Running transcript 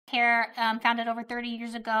Care, founded over 30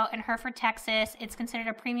 years ago in Hereford, Texas. It's considered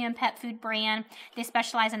a premium pet food brand. They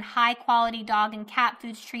specialize in high quality dog and cat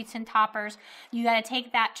foods, treats, and toppers. You got to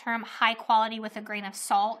take that term high quality with a grain of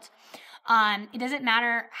salt. It doesn't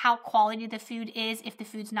matter how quality the food is if the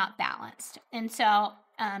food's not balanced. And so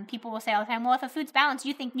people will say all the time, well, if a food's balanced,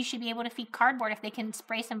 you think you should be able to feed cardboard if they can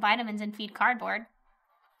spray some vitamins and feed cardboard.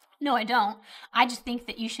 No, I don't. I just think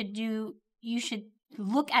that you should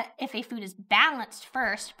look at if a food is balanced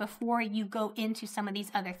first before you go into some of these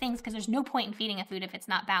other things, because there's no point in feeding a food if it's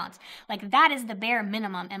not balanced. Like, that is the bare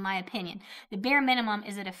minimum, in my opinion. The bare minimum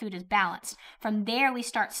is that a food is balanced. From there, we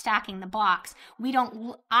start stacking the blocks.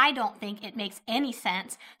 I don't think it makes any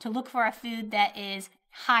sense to look for a food that is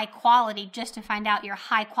high quality just to find out your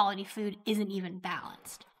high quality food isn't even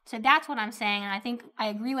balanced. So that's what I'm saying, and I think I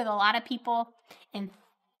agree with a lot of people in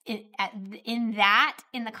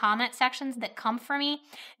the comment sections that come for me.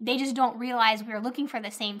 They just don't realize we're looking for the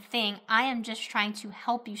same thing. I am just trying to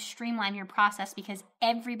help you streamline your process, because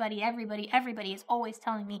everybody is always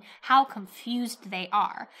telling me how confused they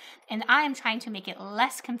are. And I am trying to make it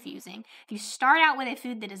less confusing. If you start out with a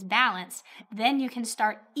food that is balanced, then you can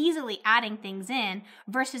start easily adding things in,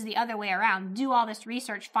 versus the other way around. Do all this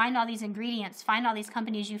research, find all these ingredients, find all these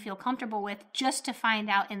companies you feel comfortable with, just to find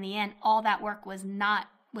out in the end all that work was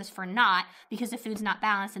for naught because the food's not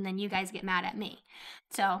balanced, and then you guys get mad at me.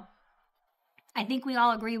 So I think we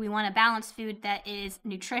all agree we want a balanced food that is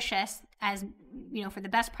nutritious, as for the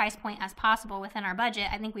best price point as possible within our budget.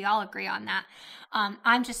 I think we all agree on that.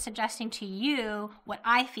 I'm just suggesting to you what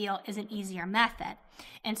I feel is an easier method.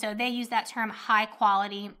 And so they use that term high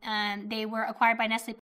quality. They were acquired by Nestle